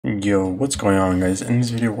Yo, what's going on, guys? In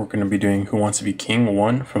this video, we're going to be doing Who Wants to Be King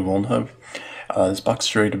 1 from VulnHub. This box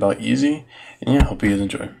is rated about easy, and yeah, hope you guys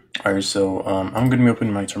enjoy. Alright, so I'm going to be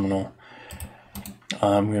opening my terminal.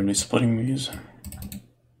 I'm going to be splitting these.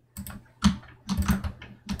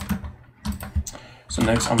 So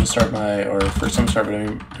next, I'm going to start by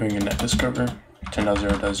doing a net discover.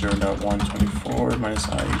 10.0.0.124 minus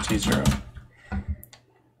I t0.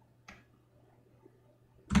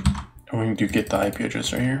 And we do get the IP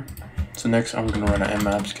address right here. So next I'm going to run an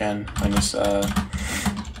mmap scan minus,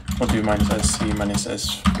 we'll do minus SC minus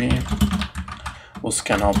SV. We'll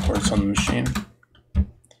scan all ports on the machine.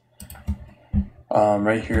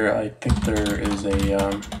 Right here, I think there is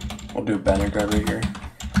a, we'll do a banner grab right here.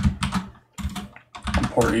 On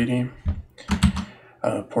port 80.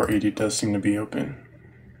 Port 80 does seem to be open.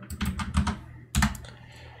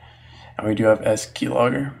 And we do have S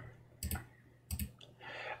keylogger.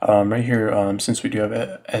 Right here, since we do have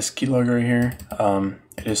S keylogger right here,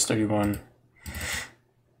 it is 31.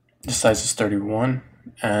 The size is 31,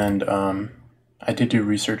 and I did do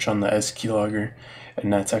research on the S keylogger,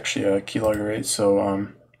 and that's actually a keylogger, right? So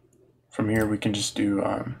from here we can just do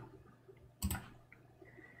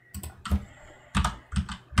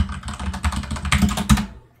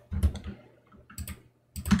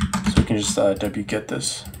wget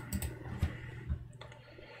this.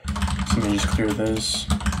 So let me just clear this.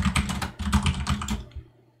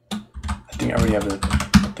 I think I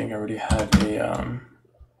already have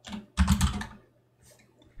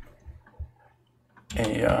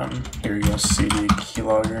here we go, CD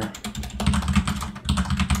keylogger,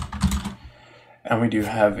 and we do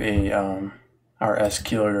have our S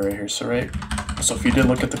keylogger right here. So if you did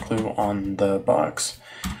look at the clue on the box,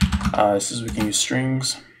 it says we can use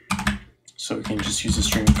strings, so we can just use the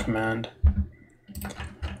string command.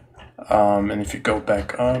 And if you go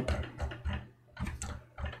back up,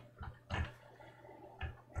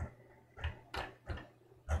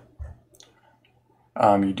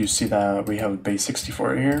 you do see that we have base 64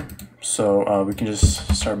 right here. So we can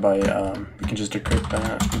just start by, we can just decrypt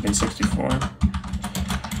that, base 64.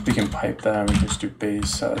 We can pipe that, and we can just do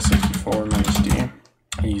base 64 minus D.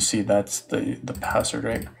 And you see that's the password,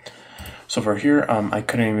 right? So for here, I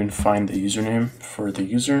couldn't even find the username for the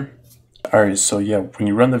user. Alright, so yeah, when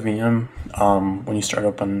you run the VM, when you start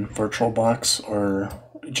up on VirtualBox or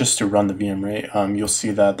just to run the VM, right, you'll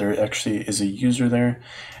see that there actually is a user there,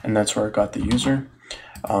 and that's where I got the user.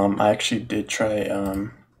 I actually did try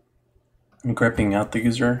grepping out the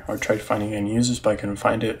user, or tried finding any users, but I couldn't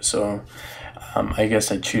find it. So I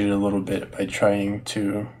guess I cheated a little bit by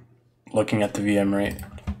looking at the VM, right,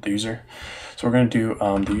 the user. So we're going to do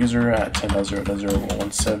the user at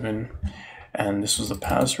 10.0.0.17, and this was the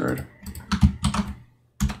password.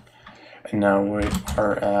 And now we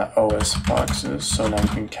are at OS boxes, so now we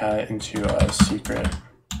can cat into a secret.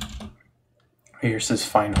 Here it says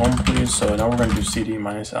find home please, so now we're going to do cd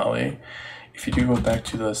minus LA. If you do go back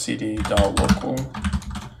to the cd.local,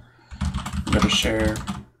 go to share,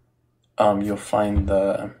 you'll find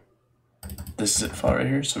this zip file right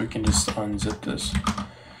here, so we can just unzip this.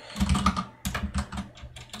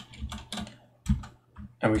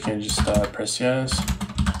 And we can just press yes.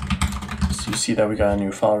 So you see that we got a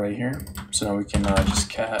new file right here. So now we can just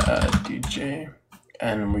cat DJ,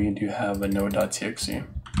 and we do have a node.txt.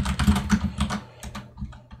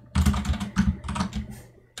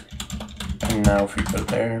 And now if we go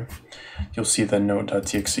there, you'll see the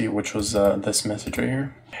node.txt, which was this message right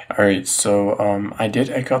here. Alright, so I did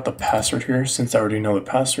echo out the password here since I already know the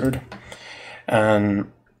password.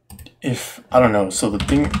 And if, I don't know, so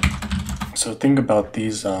think about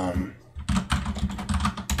these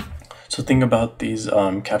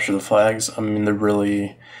capture the flags. I mean,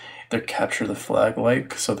 they're capture the flag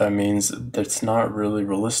like, so that means that's not really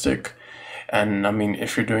realistic. And I mean,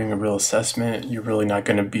 if you're doing a real assessment, you're really not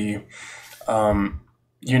going to be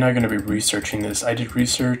researching this. I did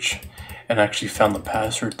research and actually found the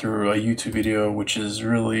password through a YouTube video, which is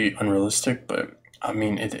really unrealistic, but I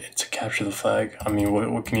mean, it's a capture the flag. I mean,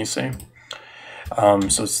 what can you say?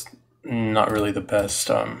 So it's not really the best.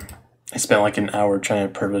 I spent like an hour trying to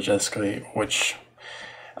privilege escalate, which,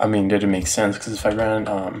 I mean, didn't make sense, because if I ran,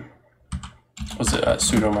 was it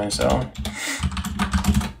sudo minus L?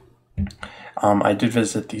 I did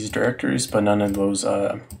visit these directories, but none of those,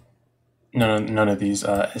 none of these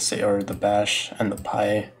SA or the bash and the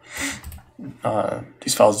pi,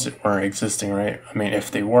 these files weren't existing, right? I mean,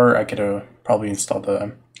 if they were, I could have probably installed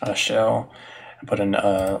a shell and put in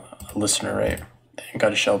a listener, right, and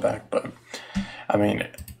got a shell back. But I mean,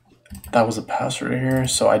 that was a password right here,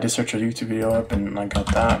 so I did search a YouTube video up and I got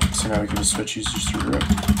that. So now we can just switch users to root.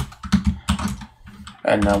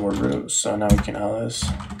 And now we're root, so now we can ls,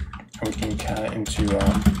 and we can cat into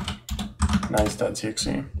nice.txt,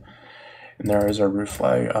 and there is our root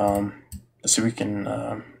flag. Let's see if we can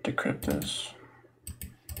decrypt this.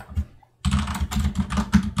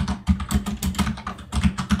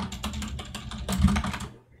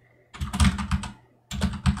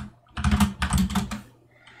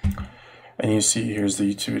 And you see here's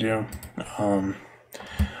the YouTube video.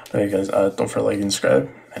 Okay guys, don't forget to like and subscribe,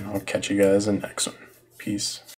 and I'll catch you guys in the next one. Peace.